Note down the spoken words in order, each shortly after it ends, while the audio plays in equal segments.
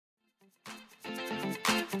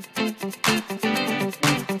Fatuma,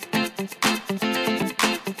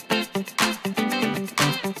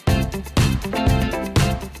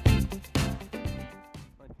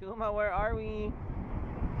 where are we?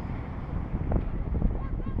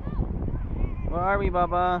 Where are we,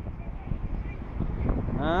 Baba?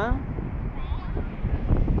 Huh?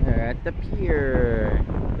 We're at the pier.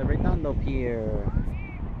 The Redondo Pier.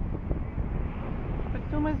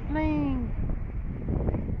 Fatuma's playing.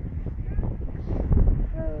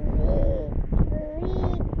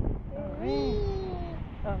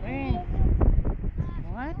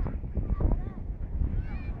 What?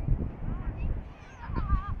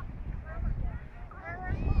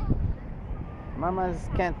 Mama's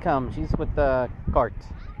can't come. She's with the cart.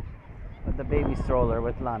 With the baby stroller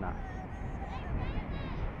with Lana.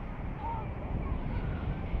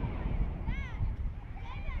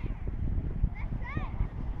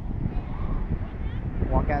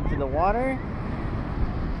 Walk out to the water.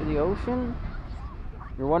 To the ocean.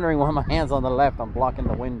 You're wondering why my hand's on the left. I'm blocking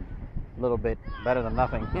the wind a little bit. Better than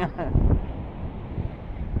nothing.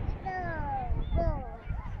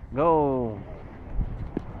 Go.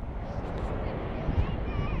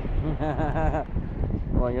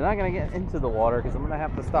 Well, you're not going to get into the water because I'm going to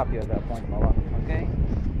have to stop you at that point, Mama. Okay?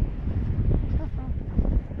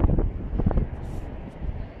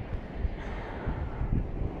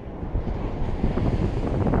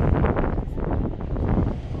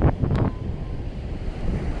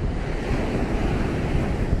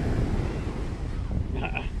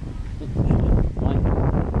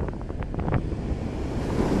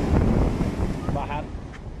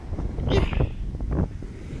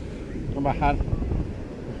 Bahar.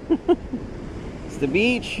 It's the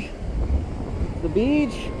beach. The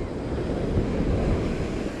beach.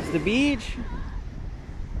 It's the beach.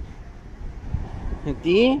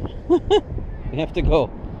 D. We have to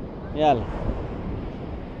go. Yeah.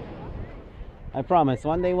 I promise.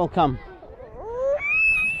 One day will come.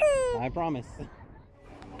 I promise.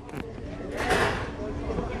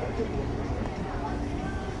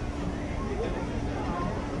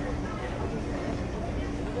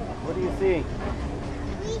 What do you see?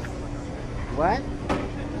 Fish. What?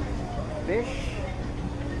 Fish?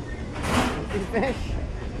 You see fish?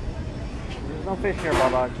 There's no fish here,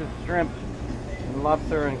 Baba. It's just shrimp and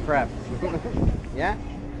lobster and crab. Yeah?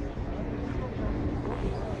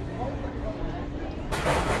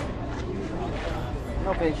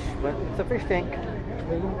 No fish, but it's a fish tank.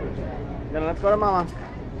 Then let's go to Mama.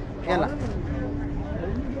 Yalla.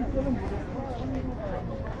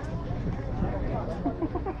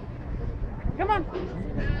 Come on.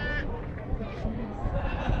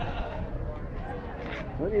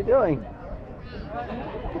 What are you doing?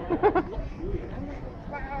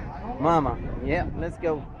 Mama. Yeah, let's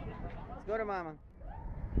go. Let's go to Mama.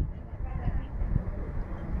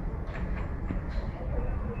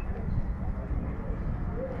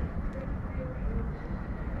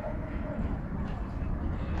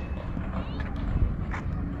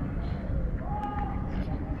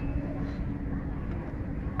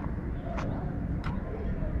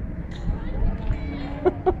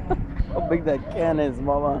 How big that can is,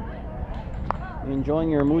 Mama. You enjoying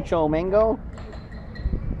your mucho mango?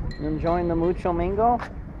 You enjoying the mucho mango?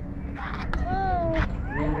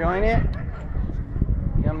 You enjoying it?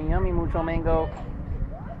 Yummy, yummy mucho mango.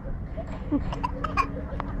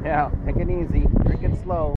 Yeah, take it easy. Drink it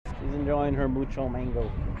slow. She's enjoying her mucho mango.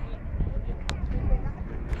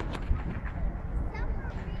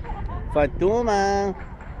 Fatuma!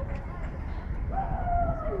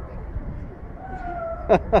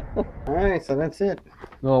 Alright, so that's it.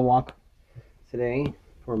 Little walk today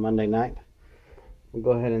for Monday night. We'll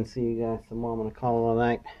go ahead and see you guys tomorrow. I'm going to call it all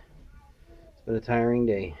night. It's been a tiring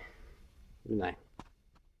day. Good night.